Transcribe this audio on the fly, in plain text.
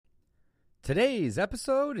Today's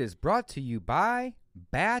episode is brought to you by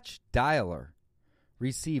Batch Dialer.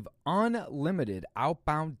 Receive unlimited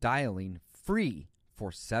outbound dialing free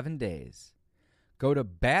for 7 days. Go to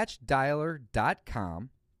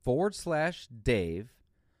batchdialer.com/Dave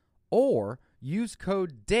or use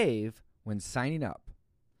code DAVE when signing up.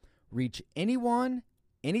 Reach anyone,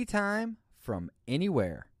 anytime, from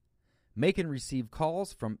anywhere. Make and receive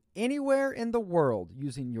calls from anywhere in the world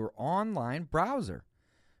using your online browser.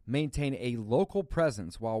 Maintain a local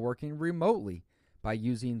presence while working remotely by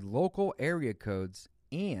using local area codes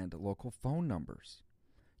and local phone numbers.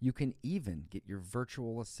 You can even get your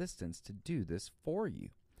virtual assistants to do this for you.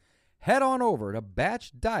 Head on over to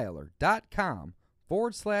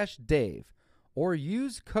batchdialer.com/Dave or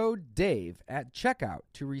use code DAVE at checkout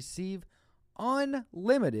to receive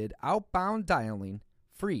unlimited outbound dialing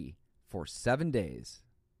free for 7 days.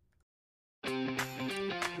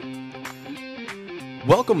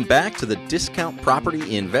 Welcome back to the Discount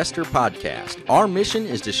Property Investor Podcast. Our mission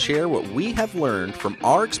is to share what we have learned from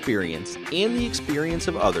our experience and the experience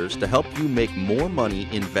of others to help you make more money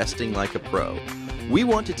investing like a pro. We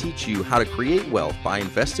want to teach you how to create wealth by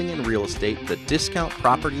investing in real estate the Discount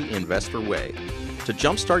Property Investor way. To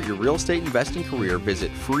jumpstart your real estate investing career,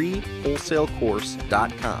 visit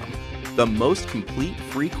freewholesalecourse.com, the most complete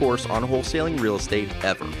free course on wholesaling real estate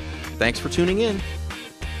ever. Thanks for tuning in.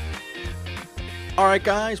 All right,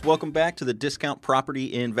 guys, welcome back to the Discount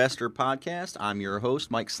Property Investor Podcast. I'm your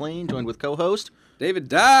host, Mike Slane, joined with co-host David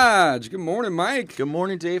Dodge. Good morning, Mike. Good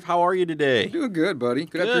morning, Dave. How are you today? I'm doing good, buddy.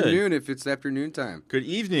 Good afternoon if it's afternoon time. Good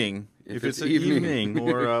evening if it's evening.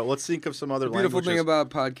 Or let's think of some other languages. Beautiful thing about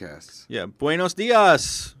podcasts. Yeah. Buenos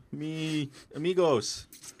dias, mi amigos.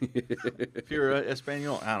 If you're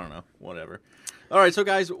Espanol, I don't know. Whatever. All right, so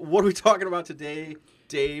guys, what are we talking about today?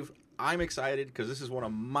 Dave, I'm excited because this is one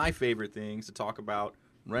of my favorite things to talk about,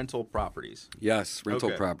 rental properties. Yes, rental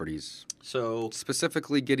properties. So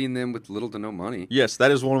specifically getting them with little to no money. Yes, that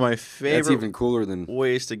is one of my favorite That's even cooler than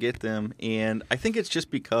ways to get them. And I think it's just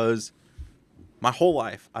because my whole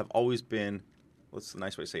life I've always been, what's the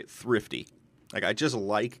nice way to say it, thrifty. Like I just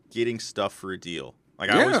like getting stuff for a deal. Like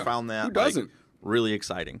I always found that who doesn't? Really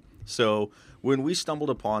exciting. So when we stumbled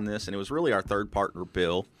upon this, and it was really our third partner,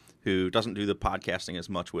 Bill, who doesn't do the podcasting as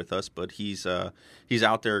much with us, but he's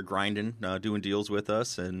out there grinding, doing deals with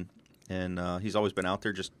us, and he's always been out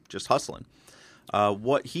there just hustling.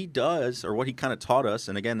 What he does, or what he kind of taught us,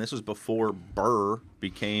 and again, this was before BRRRR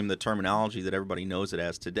became the terminology that everybody knows it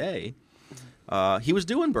as today. He was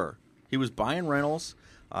doing BRRRR. He was buying rentals.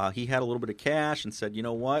 He had a little bit of cash and said, you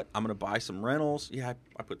know what, I'm going to buy some rentals. Yeah,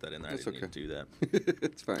 I put that in there. That's I didn't need to do that.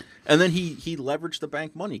 It's fine. And then he leveraged the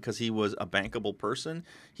bank money because he was a bankable person.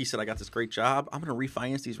 He said, I got this great job. I'm going to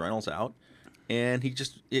refinance these rentals out. And he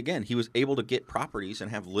was able to get properties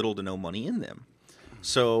and have little to no money in them.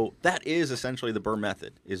 So that is essentially the BRRRR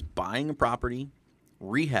method, is buying a property,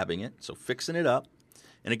 rehabbing it, so fixing it up.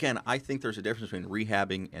 And again, I think there's a difference between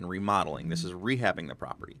rehabbing and remodeling. This is rehabbing the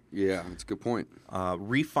property. Yeah, that's a good point.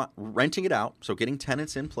 Renting it out, so getting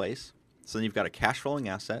tenants in place. So then you've got a cash flowing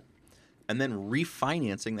asset. And then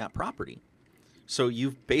refinancing that property. So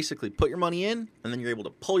you've basically put your money in, and then you're able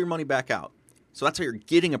to pull your money back out. So that's how you're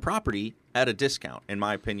getting a property at a discount, in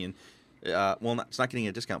my opinion. It's not getting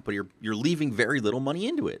a discount, but you're leaving very little money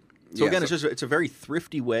into it. So again, it's a very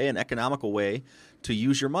thrifty way, an economical way to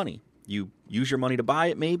use your money. You use your money to buy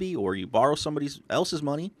it maybe, or you borrow somebody else's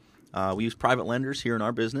money. We use private lenders here in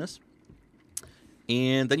our business.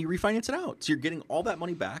 And then you refinance it out. So you're getting all that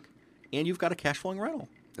money back, and you've got a cash flowing rental.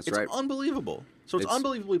 It's unbelievable. So it's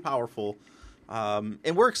unbelievably powerful.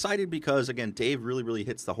 And we're excited because, again, Dave really, really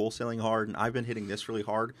hits the wholesaling hard, and I've been hitting this really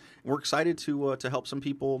hard. And we're excited to help some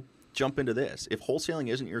people jump into this. If wholesaling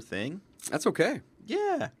isn't your thing, that's okay.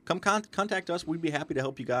 Yeah. Come contact us. We'd be happy to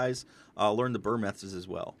help you guys learn the BRRRR methods as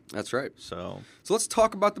well. That's right. So let's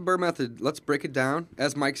talk about the BRRRR method. Let's break it down.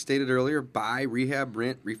 As Mike stated earlier, buy, rehab,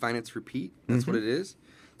 rent, refinance, repeat. That's what it is.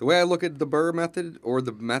 The way I look at the BRRRR method, or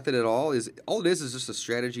the method at all it is just a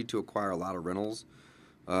strategy to acquire a lot of rentals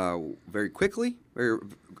very quickly. Let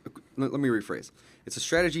me rephrase. It's a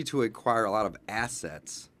strategy to acquire a lot of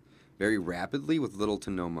assets very rapidly with little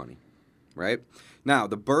to no money, right? Now,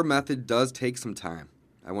 the BRRRR method does take some time.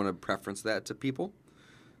 I want to preference that to people.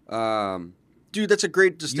 Dude, that's a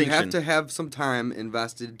great distinction. You have to have some time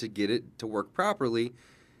invested to get it to work properly,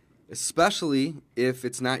 especially if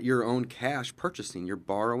it's not your own cash purchasing. You're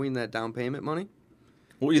borrowing that down payment money.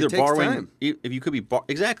 Well, either borrowing, if you could be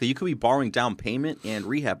you could be borrowing down payment and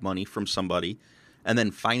rehab money from somebody, and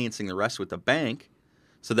then financing the rest with the bank,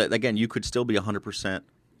 so that again you could still be 100%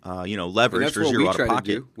 leveraged And that's or what zero we out try of to pocket.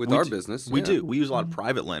 do with our business. We Yeah. do. We use a lot of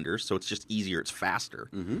private lenders, so it's just easier. It's faster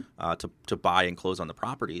to buy and close on the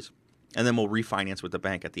properties. And then we'll refinance with the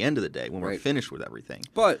bank at the end of the day when we're Right. finished with everything.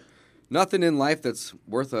 But nothing in life that's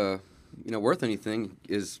worth anything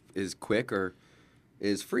is quick or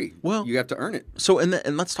is free. Well, you have to earn it. So,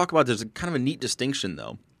 and let's talk about, there's a kind of a neat distinction,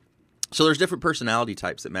 though. So there's different personality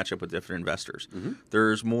types that match up with different investors.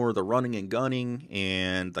 There's more the running and gunning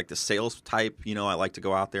and like the sales type. I like to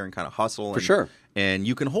go out there and kind of hustle. For sure. And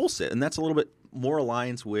you can wholesale. And that's a little bit more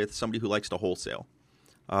aligns with somebody who likes to wholesale.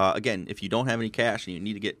 Again, if you don't have any cash and you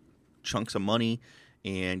need to get chunks of money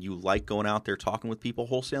and you like going out there talking with people,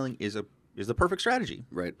 wholesaling is the perfect strategy.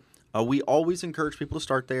 Right. We always encourage people to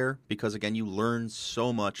start there because, again, you learn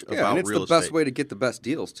so much about real estate. And it's the best way to get the best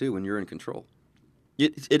deals, too, when you're in control.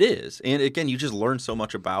 It is. And, again, you just learn so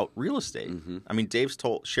much about real estate. I mean, Dave's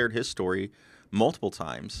shared his story multiple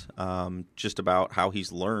times just about how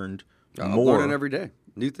he's learned more. Learning every day.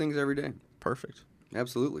 New things every day. Perfect.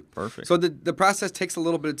 Absolutely. Perfect. So the process takes a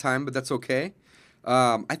little bit of time, but that's okay.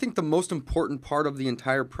 I think the most important part of the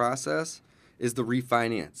entire process is the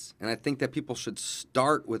refinance. And I think that people should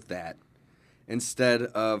start with that instead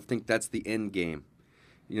of think that's the end game.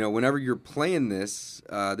 Whenever you're playing this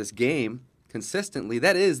game consistently,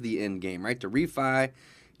 that is the end game, right? To refi,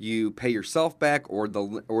 you pay yourself back or the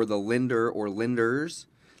lender or lenders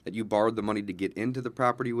that you borrowed the money to get into the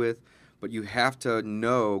property with. But you have to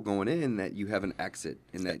know going in that you have an exit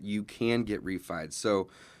and that you can get refied. So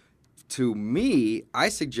to me, I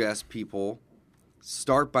suggest people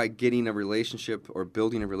start by getting a relationship or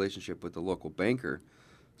building a relationship with the local banker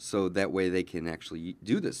so that way they can actually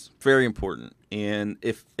do this. Very important. And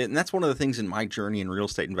that's one of the things in my journey in real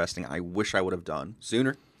estate investing I wish I would have done.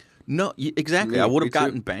 Sooner? No, exactly. Yeah, I would me have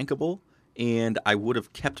gotten too. bankable and I would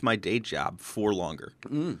have kept my day job for longer.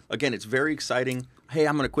 Again, it's very exciting. Hey,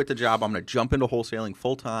 I'm going to quit the job. I'm going to jump into wholesaling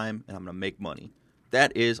full time and I'm going to make money.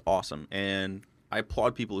 That is awesome. And I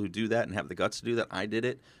applaud people who do that and have the guts to do that. I did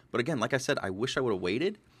it. But again, like I said, I wish I would have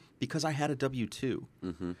waited because I had a W-2.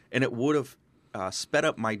 And it would have sped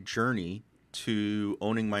up my journey to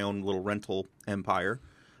owning my own little rental empire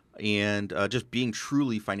and just being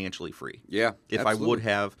truly financially free. Yeah, If absolutely. I would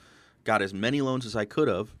have got as many loans as I could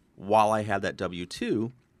have while I had that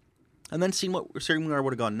W-2 and then seeing where I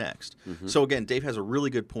would have gone next. So again, Dave has a really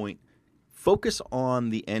good point. Focus on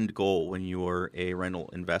the end goal when you're a rental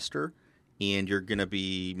investor and you're going to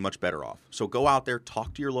be much better off. So go out there,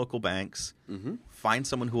 talk to your local banks, find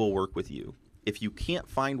someone who will work with you. If you can't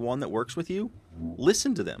find one that works with you,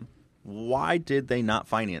 listen to them. Why did they not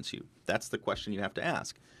finance you? That's the question you have to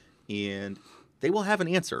ask. And they will have an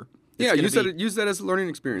answer. Yeah, use that as a learning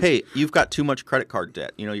experience. Hey, you've got too much credit card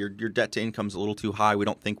debt. Your debt to income's a little too high. We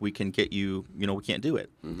don't think we can get you, we can't do it.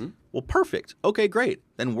 Well, perfect. Okay, great.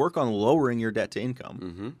 Then work on lowering your debt to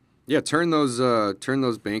income. Yeah, turn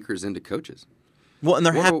those bankers into coaches. Well, and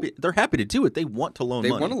they're happy to do it. They want to loan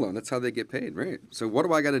money. They want a loan. That's how they get paid, right? So what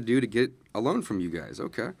do I got to do to get a loan from you guys?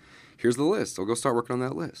 Okay, here's the list. I'll go start working on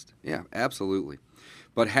that list. Yeah, absolutely.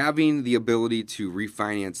 But having the ability to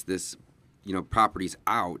refinance this, properties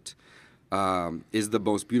out is the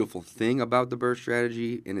most beautiful thing about the BRRRR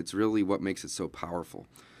strategy, and it's really what makes it so powerful.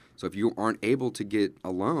 So if you aren't able to get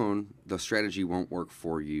a loan, the strategy won't work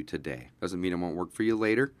for you today. Doesn't mean it won't work for you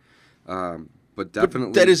later. But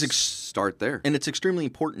definitely that is start there. And it's extremely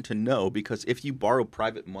important to know because if you borrow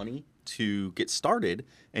private money to get started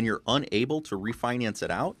and you're unable to refinance it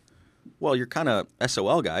out, well, you're kind of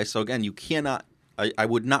SOL, guys. So again, you cannot. I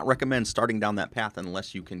would not recommend starting down that path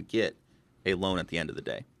unless you can get a loan at the end of the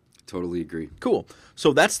day. Totally agree. Cool.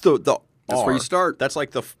 So that's that's where you start. That's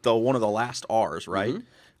like the one of the last R's, right?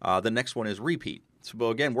 The next one is repeat. So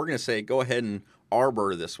again, we're going to say go ahead and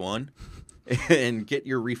arbor this one. And get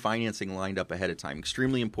your refinancing lined up ahead of time.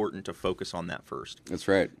 Extremely important to focus on that first. That's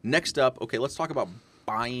right. Next up, okay, let's talk about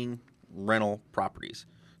buying rental properties.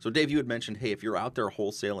 So, Dave, you had mentioned, hey, if you're out there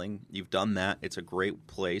wholesaling, you've done that. It's a great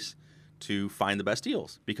place to find the best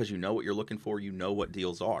deals because you know what you're looking for. You know what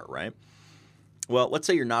deals are, right? Well, let's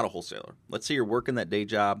say you're not a wholesaler. Let's say you're working that day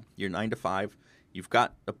job. You're 9 to 5. You've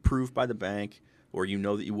got approved by the bank or you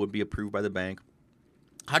know that you would be approved by the bank.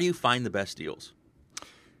 How do you find the best deals?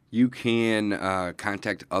 You can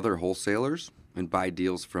contact other wholesalers and buy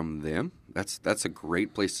deals from them. That's a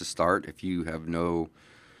great place to start if you have no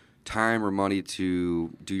time or money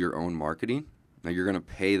to do your own marketing. Now, you're going to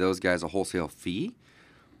pay those guys a wholesale fee,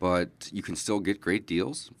 but you can still get great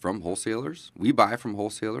deals from wholesalers. We buy from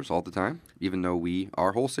wholesalers all the time, even though we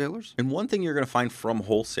are wholesalers. And one thing you're going to find from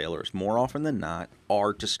wholesalers more often than not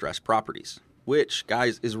are distressed properties, which,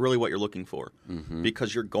 guys, is really what you're looking for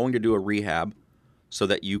because you're going to do a rehab. so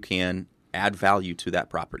that you can add value to that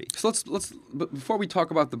property. So but before we talk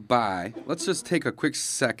about the buy, let's just take a quick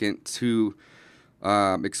second to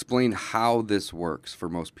explain how this works for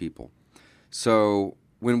most people. So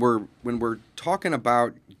when we're talking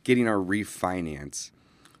about getting our refinance,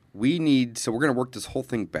 we're going to work this whole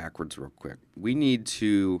thing backwards real quick. We need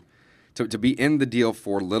to be in the deal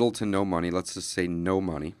for little to no money. Let's just say no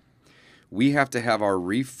money. We have to have our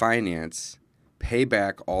refinance pay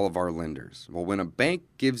back all of our lenders. Well, when a bank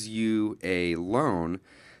gives you a loan,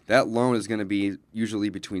 that loan is going to be usually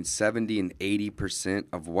between 70 and 80%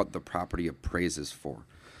 of what the property appraises for.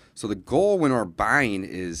 So the goal when we're buying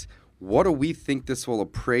is, what do we think this will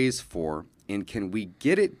appraise for, and can we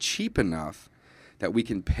get it cheap enough that we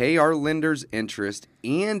can pay our lenders interest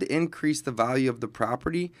and increase the value of the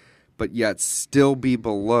property, but yet still be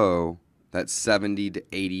below that 70 to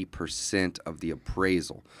 80% of the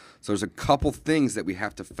appraisal. So there's a couple things that we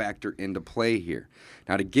have to factor into play here.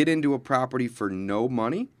 Now, to get into a property for no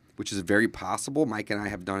money, which is very possible, Mike and I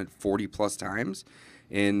have done it 40 plus times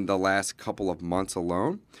in the last couple of months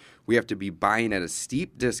alone, we have to be buying at a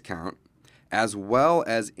steep discount, as well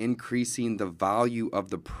as increasing the value of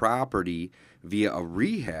the property via a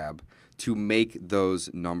rehab to make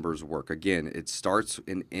those numbers work. Again, it starts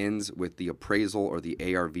and ends with the appraisal or the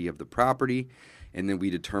ARV of the property, and then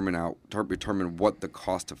we determine what the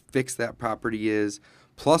cost to fix that property is,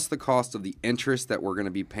 plus the cost of the interest that we're going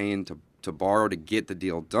to be paying to borrow to get the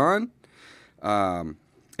deal done.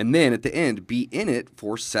 And then at the end, be in it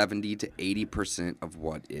for 70 to 80% of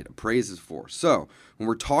what it appraises for. So when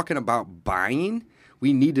we're talking about buying,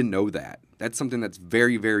 we need to know that. That's something that's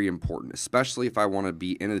very, very important, especially if I want to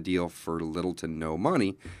be in a deal for little to no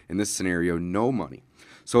money. In this scenario, no money.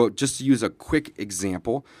 So just to use a quick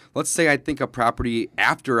example, let's say I think a property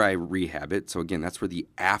after I rehab it, so again, that's where the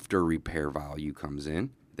after repair value comes in,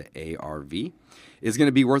 the ARV, is going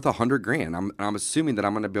to be worth $100,000. I'm assuming that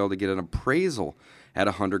I'm going to be able to get an appraisal at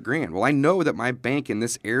 $100,000. Well, I know that my bank in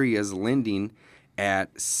this area is lending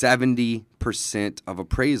at 70% of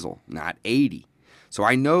appraisal, not 80. So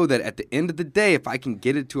I know that at the end of the day, if I can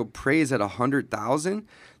get it to appraise at $100,000,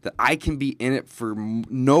 that I can be in it for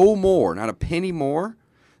no more, not a penny more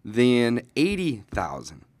than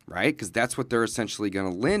 $80,000, right? Because that's what they're essentially going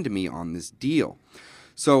to lend me on this deal.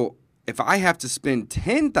 So if I have to spend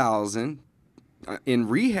 $10,000 in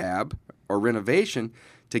rehab or renovation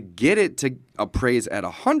to get it to appraise at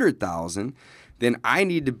 $100,000, then I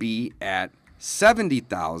need to be at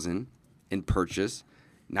 $70,000 in purchase,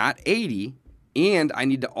 not $80,000. And I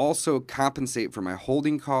need to also compensate for my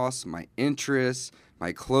holding costs, my interest,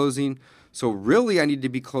 my closing. So really, I need to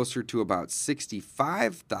be closer to about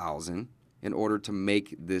 $65,000 in order to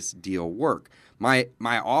make this deal work. My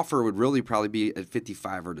offer would really probably be at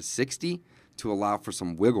 $55,000 or to $60,000 to allow for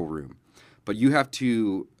some wiggle room. But you have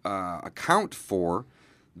to account for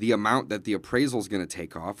the amount that the appraisal is going to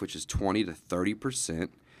take off, which is 20 to 30%,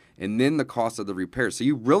 and then the cost of the repair. So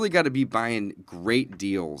you really got to be buying great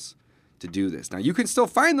deals to do this. Now, you can still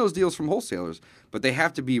find those deals from wholesalers, but they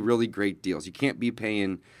have to be really great deals. You can't be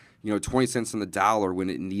paying, 20 cents on the dollar when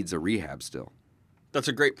it needs a rehab still. That's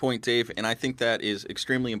a great point, Dave, and I think that is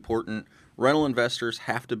extremely important. Rental investors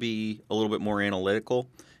have to be a little bit more analytical,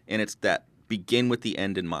 and it's that begin with the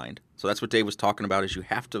end in mind. So that's what Dave was talking about, is you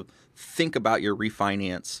have to think about your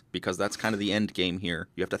refinance, because that's kind of the end game here.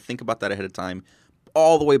 You have to think about that ahead of time,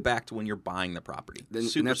 all the way back to when you're buying the property. And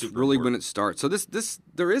that's really important when it starts. So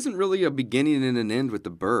there isn't really a beginning and an end with the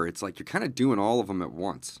BRRRR. It's like you're kind of doing all of them at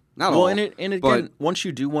once. Not all. And again, once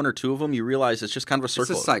you do one or two of them, you realize it's just kind of a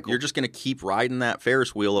circle. It's a cycle. You're just going to keep riding that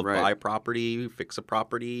Ferris wheel of buy a property, fix a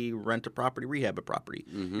property, rent a property, rehab a property.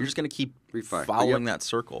 Mm-hmm. You're just going to keep following that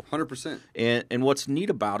circle. 100%. And what's neat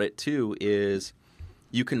about it, too, is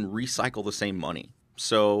you can recycle the same money.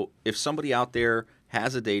 So if somebody out there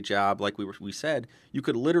has a day job, like we said, you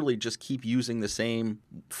could literally just keep using the same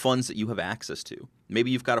funds that you have access to. Maybe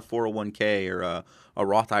you've got a 401k or a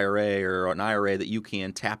Roth IRA or an IRA that you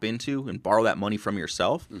can tap into and borrow that money from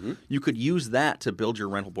yourself. Mm-hmm. You could use that to build your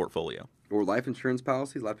rental portfolio. Or life insurance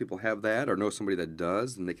policies. A lot of people have that or know somebody that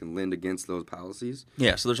does, and they can lend against those policies.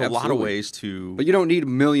 Yeah, so there's a lot of ways to... But you don't need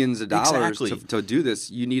millions of dollars to do this.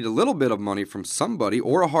 You need a little bit of money from somebody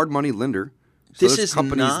or a hard money lender. So this is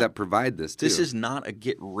companies that provide this too. This is not a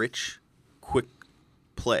get rich quick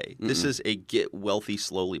play. Mm-mm. This is a get wealthy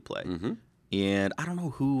slowly play. Mm-hmm. And I don't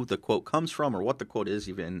know who the quote comes from or what the quote is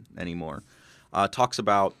even anymore. Talks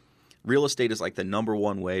about real estate is like the number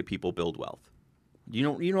one way people build wealth. You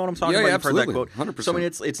know what I'm talking about? Yeah, You've heard that absolutely. quote. 100%. So I mean,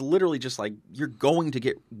 it's literally just like you're going to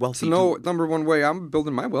get wealthy. So number one way I'm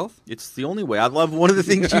building my wealth. It's the only way. I love one of the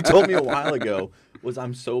things you told me a while ago was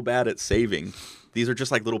I'm so bad at saving. These are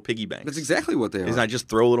just like little piggy banks. That's exactly what they are. Is I just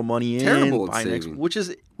throw a little money in, Terrible at buy next,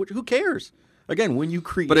 saving. who cares? Again, when you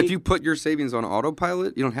create. But if you put your savings on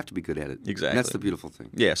autopilot, you don't have to be good at it. Exactly. And that's the beautiful thing.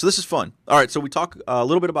 Yeah, so this is fun. All right, so we talk a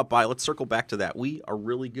little bit about buy. Let's circle back to that. We are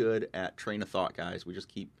really good at train of thought, guys. We just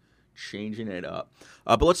keep changing it up.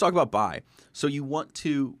 But let's talk about buy. So what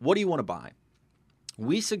do you want to buy?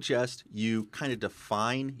 We suggest you kind of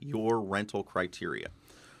define your rental criteria.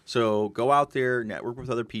 So go out there, network with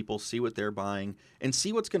other people, see what they're buying, and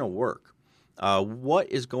see what's going to work. What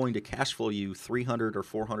is going to cash flow you $300 or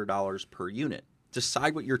 $400 per unit?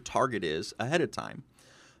 Decide what your target is ahead of time.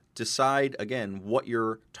 Decide, again, what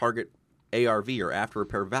your target ARV or after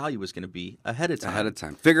repair value is going to be ahead of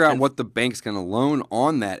time. Figure out what the bank's going to loan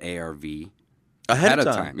on that ARV ahead of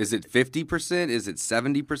time. Is it 50%? Is it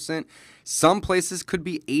 70%? Some places could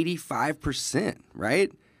be 85%,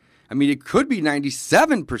 right? I mean, it could be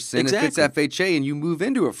 97% if it's FHA and you move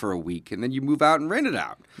into it for a week and then you move out and rent it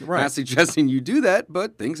out. Right. Not suggesting you do that,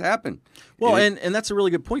 but things happen. Well, and that's a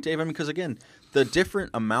really good point, Dave. I mean, because, again, the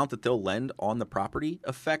different amount that they'll lend on the property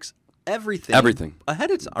affects everything ahead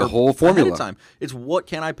of time. The whole formula. Ahead of time. It's what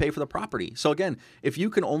can I pay for the property. So, again, if you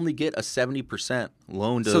can only get a 70%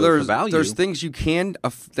 loan to value. There's things you can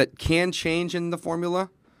that can change in the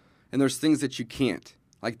formula, and there's things that you can't.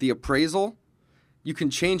 Like the appraisal. You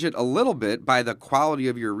can change it a little bit by the quality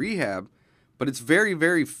of your rehab, but it's very,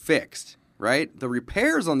 very fixed, right? The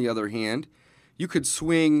repairs, on the other hand, you could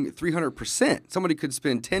swing 300%. Somebody could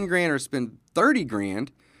spend 10 grand or spend 30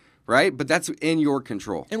 grand, right? But that's in your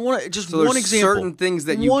control. And one example. Certain things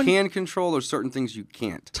that you can control or certain things you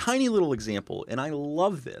can't. Tiny little example, and I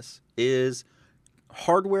love this, is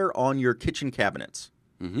hardware on your kitchen cabinets.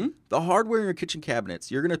 Mm-hmm. The hardware in your kitchen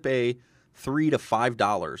cabinets, you're going to pay $3 to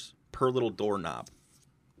 $5 per little doorknob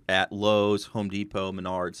at Lowe's, Home Depot,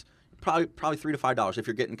 Menards. Probably $3 to $5 if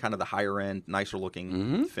you're getting kind of the higher end, nicer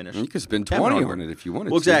looking finish. You could spend 20 on it if you wanted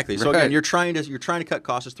to. Well, exactly. So right. Again, you're trying to cut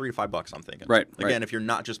costs. It's $3 to $5. I'm thinking. Right. Again, if you're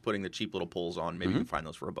not just putting the cheap little pulls on, maybe you can find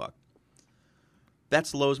those for $1.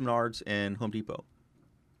 That's Lowe's, Menards, and Home Depot.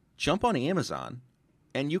 Jump on Amazon,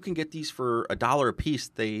 and you can get these for $1 a piece.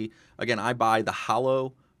 I buy the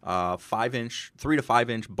hollow 3 to 5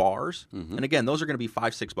 inch bars, and again, those are going to be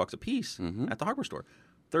 $5-6 a piece at the hardware store.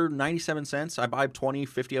 They're 97 cents. I buy 20,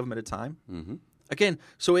 50 of them at a time. Again,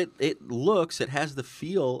 so it has the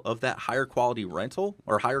feel of that higher quality rental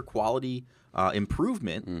or higher quality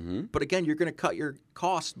improvement. But again, you're going to cut your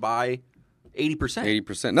cost by 80%.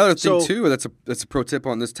 80%. Another thing too, that's a pro tip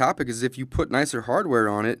on this topic is if you put nicer hardware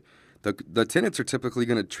on it, the tenants are typically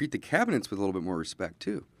going to treat the cabinets with a little bit more respect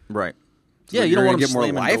too. Right. So yeah, you don't want to get more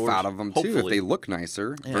life doors, out of them too if they look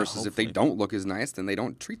nicer versus if they hopefully. don't look as nice, then they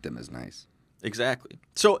don't treat them as nice. Exactly.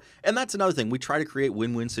 So, and that's another thing. We try to create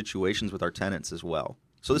win-win situations with our tenants as well.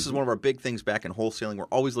 So this is one of our big things back in wholesaling. We're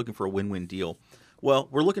always looking for a win-win deal. Well,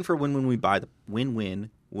 we're looking for a win-win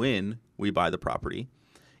when we buy the property,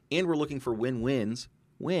 and we're looking for win-wins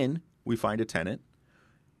when we find a tenant.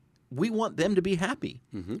 We want them to be happy.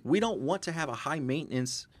 We don't want to have a high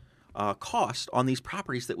maintenance cost on these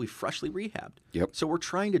properties that we freshly rehabbed. Yep. So we're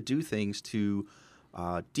trying to do things to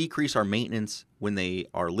decrease our maintenance when they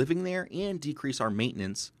are living there and decrease our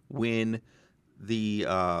maintenance when the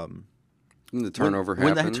turnover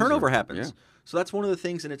happens. When the turnover happens. Yeah. So that's one of the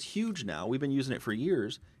things, and it's huge now. We've been using it for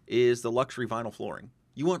years, is the luxury vinyl flooring.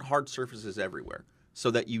 You want hard surfaces everywhere so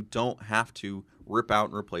that you don't have to rip out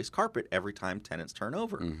and replace carpet every time tenants turn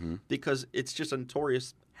over because it's just a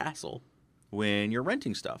notorious hassle when you're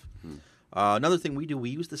renting stuff. Another thing we do,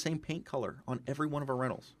 we use the same paint color on every one of our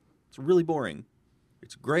rentals. It's really boring.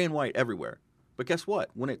 It's gray and white everywhere. But guess what?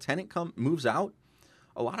 When a tenant moves out,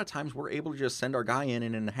 a lot of times we're able to just send our guy in,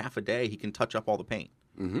 and in half a day he can touch up all the paint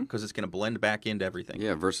because it's going to blend back into everything.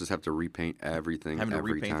 Yeah, versus have to repaint everything Having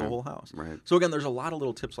every to repaint time. the whole house. Right. So again, there's a lot of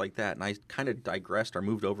little tips like that, and I kind of digressed or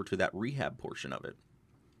moved over to that rehab portion of it,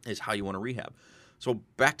 is how you want to rehab. So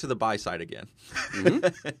back to the buy side again.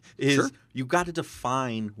 You got to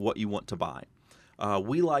define what you want to buy.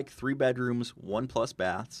 We like 3 bedrooms, 1+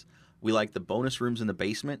 baths. We like the bonus rooms in the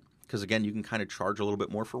basement because, again, you can kind of charge a little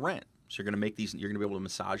bit more for rent. So you're going to make these. You're going to be able to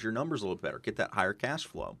massage your numbers a little better, get that higher cash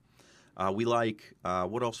flow. We like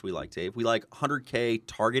what else we like, Dave? We like 100K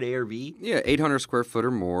target ARV. Yeah, 800 square foot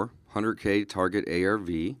or more, 100K target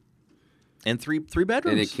ARV. And three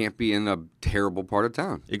bedrooms. And it can't be in a terrible part of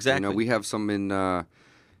town. Exactly. We have some in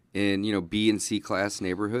B and C class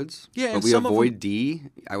neighborhoods. Yeah, but we avoid D.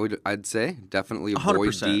 I'd say definitely avoid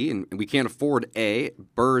 100%. D, and we can't afford A.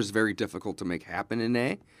 BRRRR is very difficult to make happen in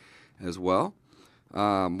A, as well.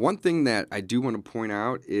 One thing that I do want to point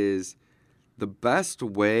out is the best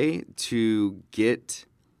way to get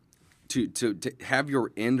to have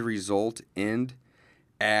your end result end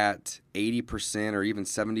at 80% or even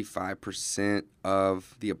 75%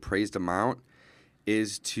 of the appraised amount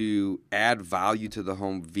is to add value to the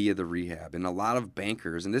home via the rehab. And a lot of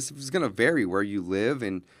bankers, and this is going to vary where you live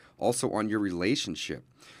and also on your relationship,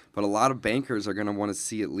 but a lot of bankers are going to want to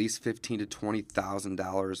see at least $15,000 to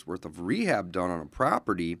 $20,000 worth of rehab done on a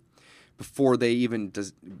property before they even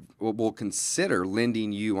will consider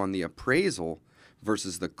lending you on the appraisal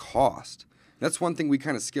versus the cost. That's one thing we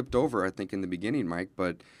kind of skipped over, I think, in the beginning, Mike,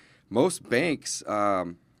 but most banks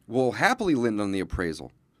will happily lend on the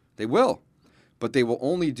appraisal. They will, but they will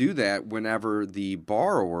only do that whenever the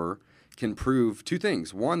borrower can prove two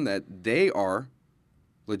things. One, that they are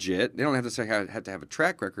legit. They don't have to have a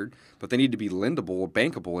track record, but they need to be lendable or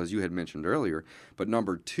bankable, as you had mentioned earlier. But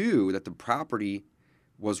number two, that the property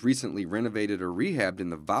was recently renovated or rehabbed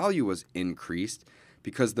and the value was increased,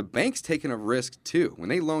 because the bank's taking a risk too. When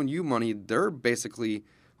they loan you money, they're basically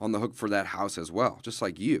on the hook for that house as well, just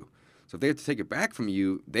like you. So if they have to take it back from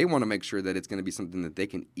you, they want to make sure that it's going to be something that they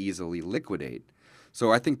can easily liquidate.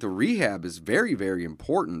 So I think the rehab is very, very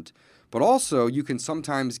important, but also you can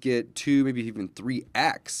sometimes get 2, maybe even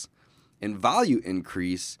 3x in value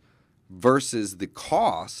increase versus the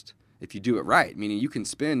cost if you do it right. Meaning you can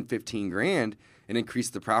spend $15,000 and increase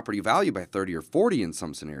the property value by 30 or 40 in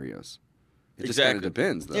some scenarios. It just kind of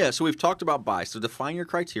depends, though. Yeah, so we've talked about buy. So define your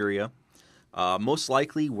criteria. Most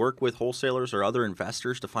likely work with wholesalers or other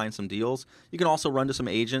investors to find some deals. You can also run to some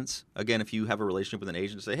agents. Again, if you have a relationship with an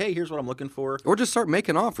agent, say, hey, here's what I'm looking for. Or just start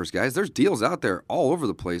making offers, guys. There's deals out there all over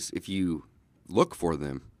the place if you look for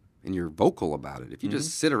them and you're vocal about it. If you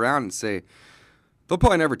just sit around and say, they'll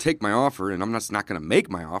probably never take my offer and I'm just not going to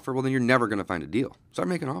make my offer, well, then you're never going to find a deal. Start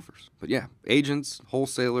making offers. But yeah, agents,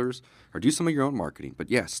 wholesalers, or do some of your own marketing. But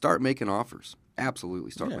yeah, start making offers.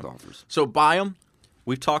 Absolutely start with offers. So buy them.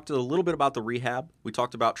 We've talked a little bit about the rehab. We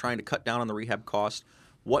talked about trying to cut down on the rehab cost.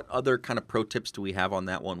 What other kind of pro tips do we have on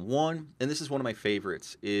that one? One, and this is one of my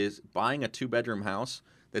favorites, is buying a 2-bedroom house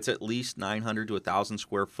that's at least 900 to 1,000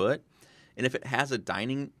 square foot. And if it has a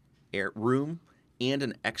dining room and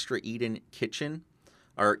an extra eat-in kitchen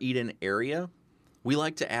or eat-in area, we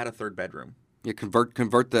like to add a 3rd bedroom. Yeah, convert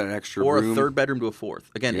that extra or room. A 3rd bedroom to a 4th.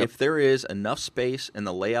 Again, if there is enough space and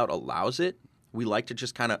the layout allows it, we like to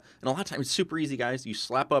just kind of, and a lot of times it's super easy, guys. You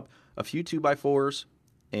slap up a few 2x4s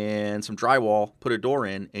and some drywall, put a door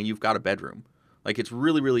in, and you've got a bedroom. Like, it's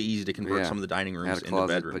really, really easy to convert some of the dining rooms into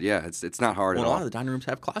bedrooms. But yeah, it's not hard at all. A lot of the dining rooms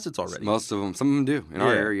have closets already. Most of them. Some of them do. In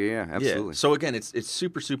our area, yeah, absolutely. Yeah. So again, it's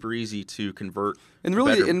super, super easy to convert. And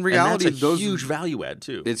really, in reality, and that's a huge value add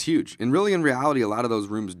too. It's huge. And really, in reality, a lot of those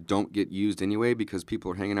rooms don't get used anyway because people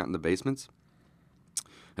are hanging out in the basements.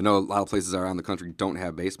 I know a lot of places around the country don't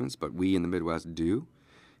have basements, but we in the Midwest do.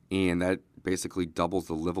 And that basically doubles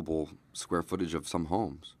the livable square footage of some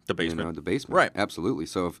homes. The basement. The basement. Right. Absolutely.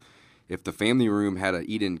 So if the family room had an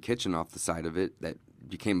eat-in kitchen off the side of it that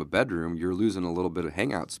became a bedroom, you're losing a little bit of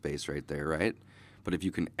hangout space right there, right? But if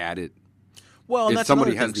you can add it, if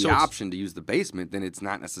somebody has the option to use the basement, then it's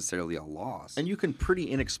not necessarily a loss. And you can pretty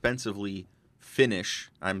inexpensively finish,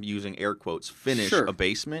 I'm using air quotes, finish a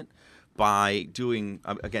basement by doing,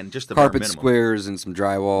 again, just the carpet squares and some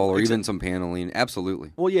drywall or even some paneling.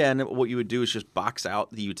 Absolutely. Well, yeah, and what you would do is just box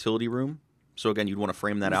out the utility room. So, again, you'd want to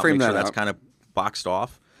frame that out, make sure that's kind of boxed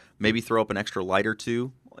off. Maybe throw up an extra light or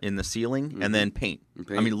two in the ceiling and then paint.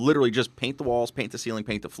 I mean, literally just paint the walls, paint the ceiling,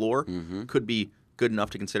 paint the floor. Could be good enough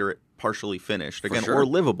to consider it partially finished. Again, or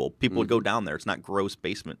livable. People would go down there. It's not gross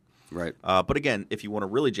basement. Right. But again, if you want to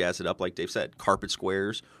really jazz it up, like Dave said, carpet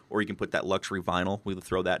squares, or you can put that luxury vinyl. We would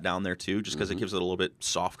throw that down there too, just because it gives it a little bit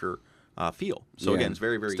softer feel. So again, it's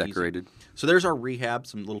very, very decorated. Easy. So there's our rehab.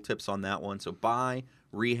 Some little tips on that one. So buy,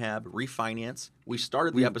 rehab, refinance. We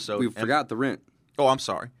started the episode. We forgot the rent. Oh, I'm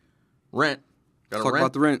sorry. Rent. Let's talk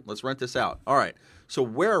about the rent. Let's rent this out. All right. So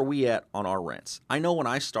where are we at on our rents? I know when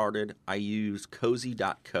I started, I used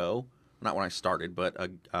cozy.co. Not when I started, but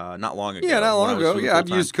not long ago. Yeah, not long ago. Yeah, I've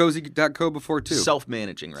used cozy.co before too.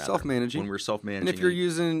 Self-managing, rather. Self-managing. When we're self-managing.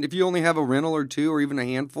 And if you only have a rental or two or even a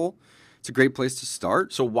handful, it's a great place to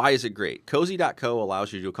start. So why is it great? Cozy.co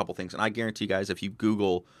allows you to do a couple things. And I guarantee you guys, if you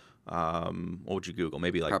Google, what would you Google?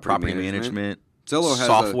 Maybe like property management. Zillow has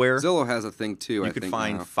software. Zillow has a thing too. You could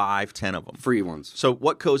find 5, 10 of them. Free ones. So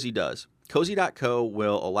what Cozy does, Cozy.co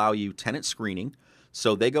will allow you tenant screening.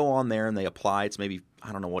 So they go on there and they apply. It's maybe,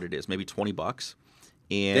 I don't know what it is, maybe $20.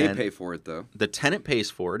 And they pay for it though. The tenant pays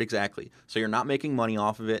for it, exactly. So you're not making money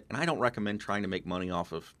off of it. And I don't recommend trying to make money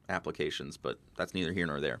off of applications, but that's neither here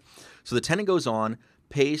nor there. So the tenant goes on,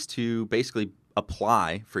 pays to basically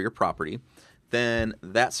apply for your property. then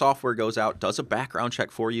that software goes out, does a background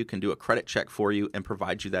check for you, can do a credit check for you, and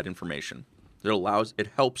provides you that information. It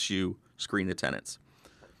helps you screen the tenants.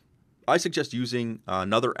 I suggest using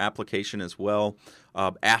another application as well,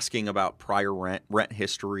 asking about prior rent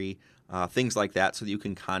history, things like that, so that you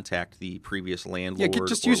can contact the previous landlord. Yeah,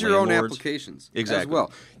 just or use your own landlords. applications Exactly. as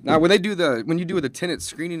well. Now, when you do the tenant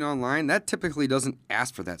screening online, that typically doesn't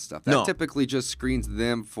ask for that stuff. That No. typically just screens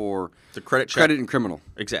them for The credit check. credit and criminal.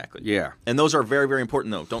 Exactly. Yeah. And those are very, very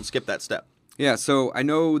important, though. Don't skip that step. Yeah, so I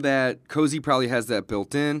know that Cozy probably has that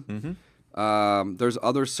built in. Mm-hmm. There's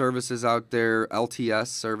other services out there, LTS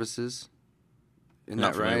services. Isn't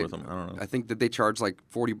Not that familiar right? with them. I don't know. I think that they charge like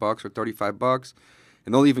 $40 or $35,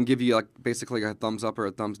 and they'll even give you like basically a thumbs up or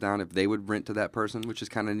a thumbs down if they would rent to that person, which is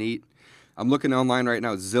kind of neat. I'm looking online right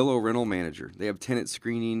now. Zillow Rental Manager. They have tenant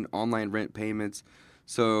screening, online rent payments.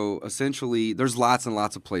 So essentially, there's lots and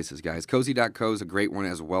lots of places, guys. Cozy.co is a great one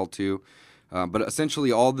as well too. But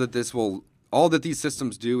essentially, all that these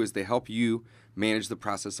systems do is they help you manage the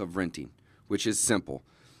process of renting, which is simple.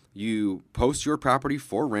 You post your property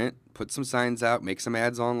for rent, put some signs out, make some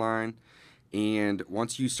ads online, and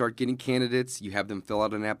once you start getting candidates, you have them fill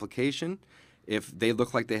out an application. If they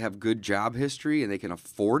look like they have good job history and they can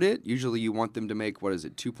afford it, usually you want them to make,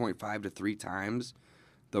 2.5 to 3 times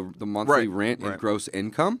the monthly rent and gross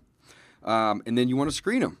income. And then you want to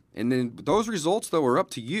screen them. And then those results, though, are up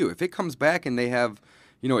to you. If it comes back and they have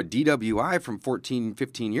a DWI from 14,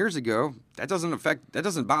 15 years ago, that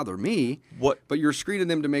doesn't bother me. But you're screening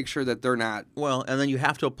them to make sure that they're not. Well, and then you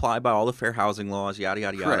have to apply by all the fair housing laws, yada,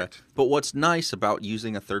 yada, yada. Correct. But what's nice about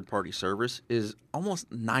using a third-party service is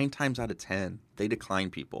almost 9 times out of 10, they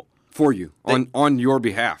decline people. For you, on your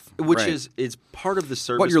behalf. Which Right. is part of the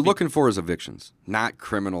service. What you're looking for is evictions, not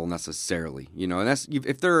criminal necessarily. And that's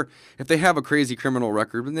if they have a crazy criminal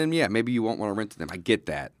record, then yeah, maybe you won't want to rent to them. I get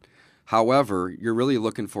that. However, you're really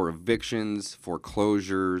looking for evictions,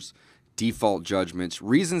 foreclosures, default judgments,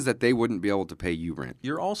 reasons that they wouldn't be able to pay you rent.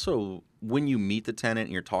 You're also, when you meet the tenant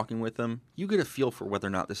and you're talking with them, you get a feel for whether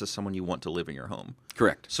or not this is someone you want to live in your home.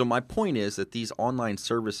 Correct. So my point is that these online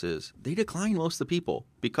services, they decline most of the people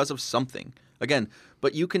because of something.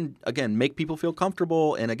 But you can, make people feel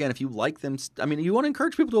comfortable. And again, if you like them, you want to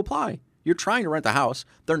encourage people to apply. You're trying to rent the house.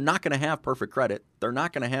 They're not going to have perfect credit. They're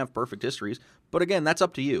not going to have perfect histories. But again, that's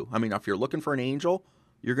up to you. If you're looking for an angel,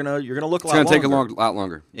 you're gonna look a lot longer. It's going to take a lot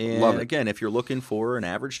longer. And Love it. again, if you're looking for an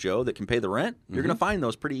average Joe that can pay the rent, you're going to find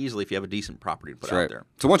those pretty easily if you have a decent property to put out there.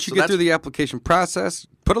 So once you get through the application process,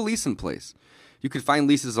 put a lease in place. You can find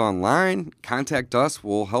leases online. Contact us.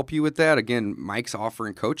 We'll help you with that. Again, Mike's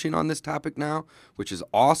offering coaching on this topic now, which is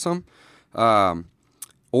awesome.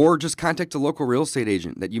 Or just contact a local real estate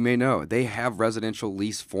agent that you may know. They have residential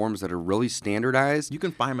lease forms that are really standardized. You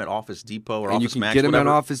can find them at Office Depot or and Office you can Max, get them whatever,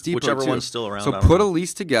 at Office Depot, whichever too. one's still around. So put a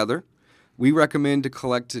lease together. We recommend to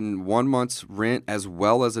collect in 1 month's rent as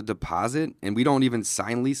well as a deposit, and we don't even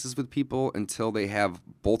sign leases with people until they have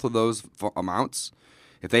both of those amounts.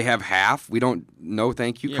 If they have half, we don't. No,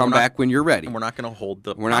 thank you. Yeah, Come back when you're ready. And we're not going to hold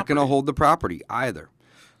the. We're not going to hold the property either.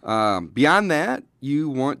 Beyond that, you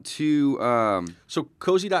want to. So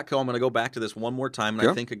Cozy.co, I'm going to go back to this one more time, and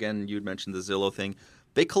I think again you'd mentioned the Zillow thing.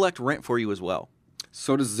 They collect rent for you as well.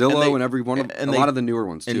 So does Zillow and every one of a lot of the newer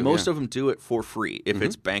ones too. And most of them do it for free if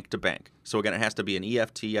it's bank to bank. So again, it has to be an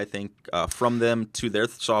EFT, I think, from them to their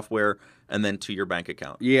software and then to your bank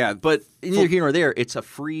account. Yeah, but neither here nor there. It's a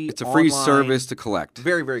free. It's a free service to collect.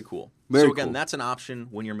 Very, very cool. Very so again, cool. That's an option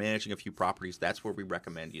when you're managing a few properties. That's where we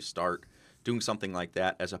recommend you start doing something like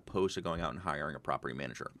that as opposed to going out and hiring a property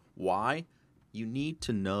manager. Why? You need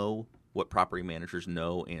to know what property managers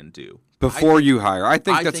know and do before you hire. I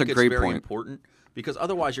think that's a great it's very point. Important because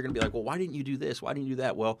otherwise you're going to be like, well, why didn't you do this? Why didn't you do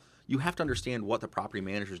that? Well, you have to understand what the property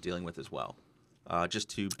manager is dealing with as well. Just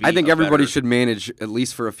to be I think everybody should manage at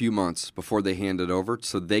least for a few months before they hand it over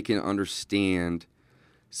so they can understand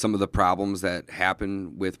some of the problems that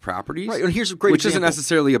happen with properties. Right, and here's a great which example. isn't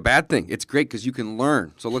necessarily a bad thing. It's great because you can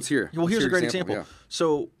learn. So let's hear. Well, here's a great example. Yeah.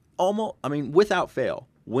 So without fail,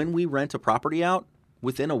 when we rent a property out,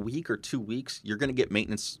 within a week or 2 weeks, you're going to get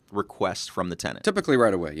maintenance requests from the tenant. Typically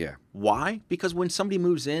right away, yeah. Why? Because when somebody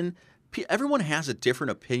moves in, everyone has a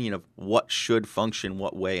different opinion of what should function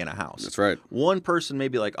what way in a house. That's right. One person may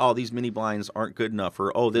be like, oh, these mini blinds aren't good enough,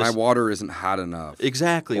 or oh, this... My water isn't hot enough.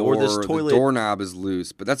 Exactly. Or this toilet... the doorknob is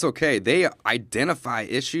loose. But that's okay. They identify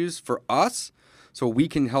issues for us so we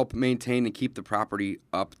can help maintain and keep the property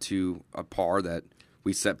up to a par that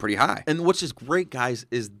we set pretty high. And what's just great, guys,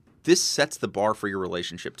 is this sets the bar for your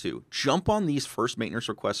relationship too. Jump on these first maintenance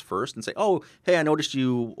requests first and say, oh, hey, I noticed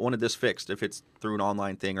you wanted this fixed. If it's through an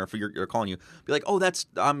online thing or if you're calling you, be like, oh,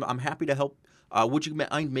 I'm happy to help. Would you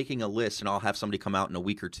mind making a list, and I'll have somebody come out in a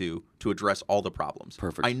week or two to address all the problems.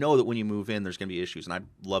 Perfect. I know that when you move in, there's going to be issues, and I'd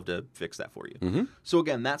love to fix that for you. Mm-hmm. So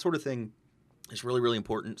again, that sort of thing is really, really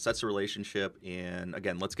important. Sets a relationship, and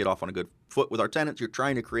again, let's get off on a good foot with our tenants. You're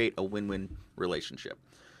trying to create a win-win relationship.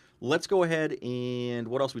 Let's go ahead and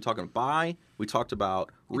what else are we talking about? Buy. We talked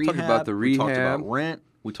about rehab. We talked about the rehab. We talked about rent.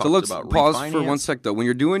 We talked So let's about pause refinance. for one sec, though. When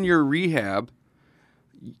you're doing your rehab,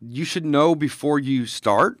 you should know before you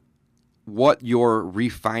start what your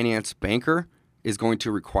refinance banker is going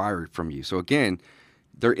to require from you. So again,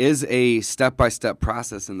 there is a step-by-step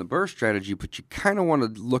process in the BRRRR strategy, but you kind of want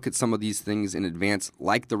to look at some of these things in advance,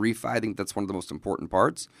 like the refi. I think that's one of the most important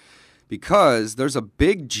parts because there's a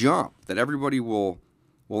big jump that everybody will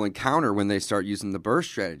encounter when they start using the BRRRR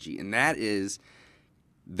strategy, and that is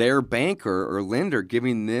their banker or lender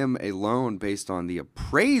giving them a loan based on the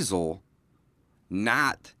appraisal,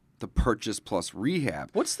 not the purchase plus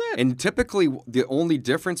rehab. What's that? And typically, the only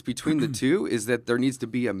difference between the two is that there needs to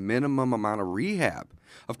be a minimum amount of rehab.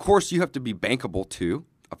 Of course, you have to be bankable too,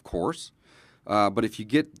 of course. But if you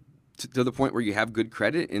get to the point where you have good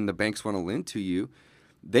credit and the banks want to lend to you,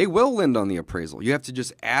 they will lend on the appraisal. You have to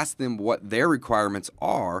just ask them what their requirements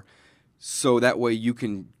are so that way you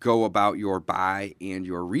can go about your buy and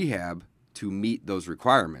your rehab to meet those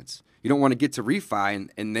requirements. You don't want to get to refi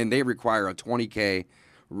and then they require a $20K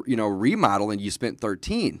remodel and you spent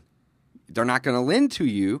 13. They're not going to lend to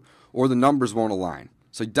you or the numbers won't align.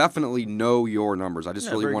 So definitely know your numbers. I just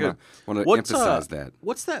really want to emphasize that.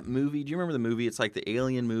 What's that movie? Do you remember the movie? It's like the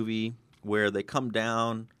Alien movie where they come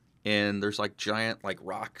down and there's like giant like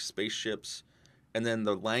rock spaceships, and then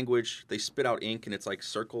the language they spit out ink and it's like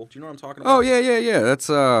circle. Do you know what I'm talking about? Oh yeah. That's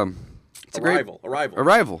it's Arrival.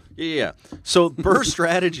 Yeah. So BRRRR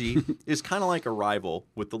strategy is kind of like Arrival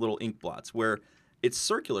with the little ink blots where it's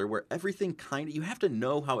circular, where everything you have to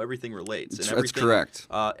know how everything relates. And that's correct.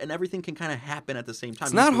 And everything can kind of happen at the same time.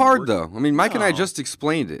 It's not hard, though. I mean, Mike and I just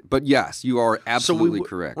explained it. But yes, you are absolutely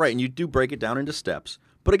correct. Right, and you do break it down into steps.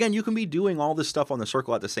 But again, you can be doing all this stuff on the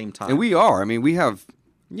circle at the same time. And we are. I mean, we're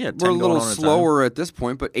a little slower at this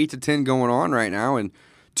point, but 8 to 10 going on right now. And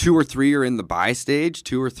 2 or 3 are in the buy stage.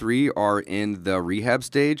 2 or 3 are in the rehab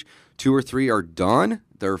stage. 2 or 3 are done.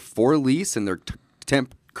 They're for lease, and they're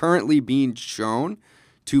currently being shown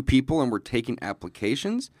to people, and we're taking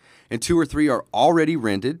applications. And 2 or 3 are already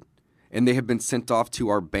rented, and they have been sent off to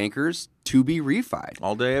our bankers to be refied.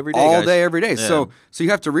 All day, every day, All day, every day. Yeah. So you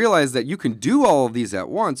have to realize that you can do all of these at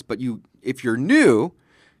once, but if you're new,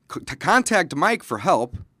 contact Mike for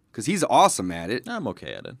help because he's awesome at it. I'm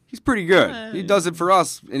okay at it. He's pretty good. He does it for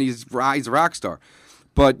us, and he's a rock star.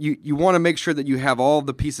 But you want to make sure that you have all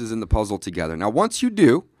the pieces in the puzzle together. Now, once you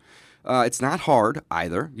do, it's not hard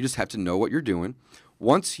either. You just have to know what you're doing.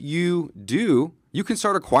 Once you do, you can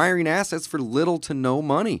start acquiring assets for little to no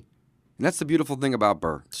money. And that's the beautiful thing about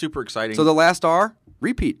BRRRR. Super exciting. So the last R,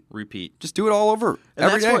 repeat. Just do it all over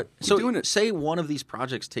every day. So doing it. Say one of these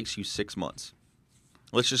projects takes you 6 months.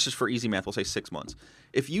 Let's just for easy math, we'll say 6 months.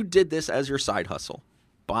 If you did this as your side hustle,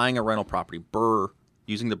 buying a rental property, BRRRR,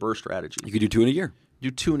 using the BRRRR strategy. You could do 2 in a year.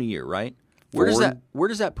 Do 2 in a year, right? Where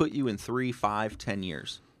does that put you in 3, 5, 10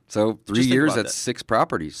 years? So 3 years, that's 6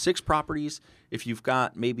 properties. 6 properties. If you've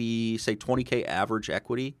got maybe, say, $20K average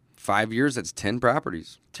equity. 5 years, that's 10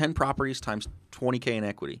 properties. 10 properties times $20K in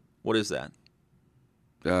equity. What is that?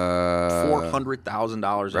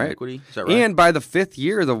 $400,000 in equity. Is that right? And by the 5th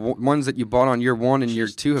year, the ones that you bought on year 1 and year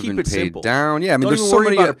 2 have been paid simple. down. Yeah, I mean, Don't there's even so worry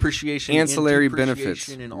many about appreciation, ancillary and benefits,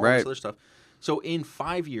 and all this other stuff. So in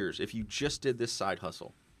 5 years, if you just did this side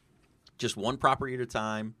hustle, just one property at a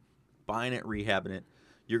time, buying it, rehabbing it,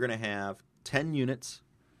 you're going to have 10 units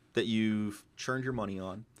that you've churned your money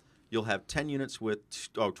on. You'll have 10 units with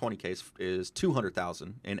 20K is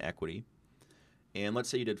 $200,000 in equity, and let's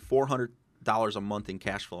say you did $400 a month in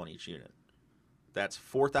cash flow on each unit. That's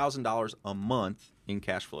 $4,000 a month in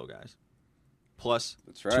cash flow, guys. Plus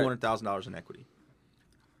 $200,000 in equity.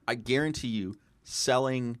 I guarantee you,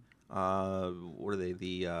 selling what are they?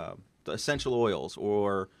 The essential oils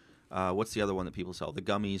or what's the other one that people sell? The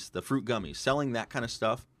gummies, the fruit gummies. Selling that kind of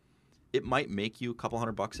stuff, it might make you a couple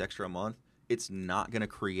 $100 extra a month. It's not going to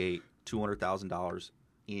create $200,000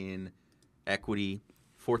 in equity,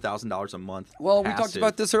 $4,000 a month. Well, passive. We talked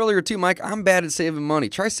about this earlier too, Mike. I'm bad at saving money.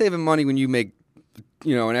 Try saving money when you make,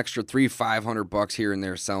 an extra $300-500 here and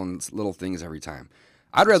there selling little things every time.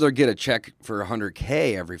 I'd rather get a check for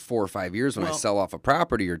 $100K every 4 or 5 years when I sell off a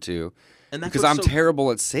property or two, and that's because I'm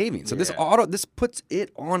terrible at saving. So this puts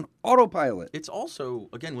it on autopilot. It's also,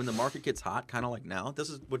 again, when the market gets hot, kind of like now, this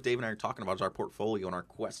is what Dave and I are talking about, is our portfolio and our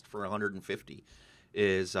quest for 150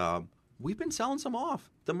 is we've been selling some off.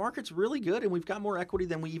 The market's really good, and we've got more equity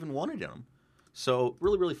than we even wanted in them. So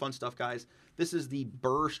really, really fun stuff, guys. This is the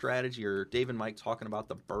BRRRR strategy, or Dave and Mike talking about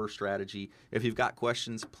the BRRRR strategy. If you've got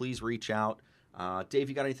questions, please reach out. Dave,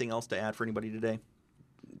 you got anything else to add for anybody today?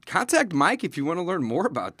 Contact Mike if you want to learn more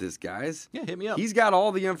about this, guys. Yeah, hit me up. He's got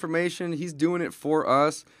all the information. He's doing it for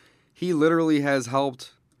us. He literally has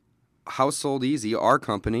helped Household Easy, our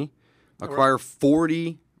company, acquire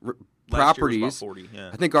 40 properties. Last year was about 40,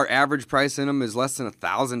 yeah. I think our average price in them is less than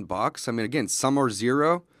 $1,000. I mean, again, some are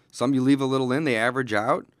zero. Some you leave a little in. They average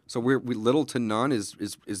out. So we little to none is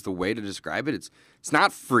the way to describe it. It's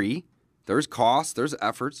not free. There's costs. There's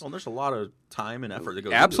efforts. Well, there's a lot of time and effort that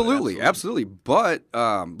goes absolutely, into it. Absolutely. But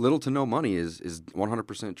little to no money is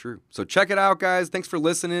 100% true. So check it out, guys. Thanks for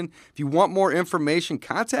listening. If you want more information,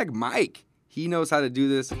 contact Mike. He knows how to do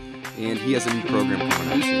this, and he has a new program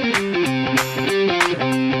coming out soon.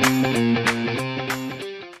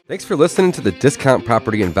 Thanks for listening to the Discount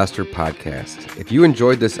Property Investor Podcast. If you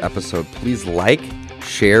enjoyed this episode, please like,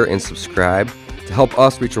 share, and subscribe to help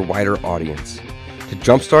us reach a wider audience. To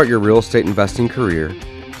jumpstart your real estate investing career,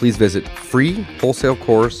 please visit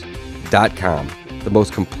freewholesalecourse.com, the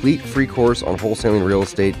most complete free course on wholesaling real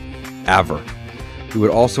estate ever. We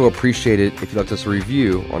would also appreciate it if you left us a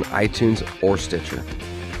review on iTunes or Stitcher.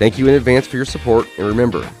 Thank you in advance for your support, and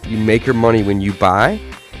remember, you make your money when you buy,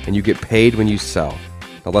 and you get paid when you sell.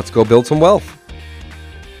 Now let's go build some wealth.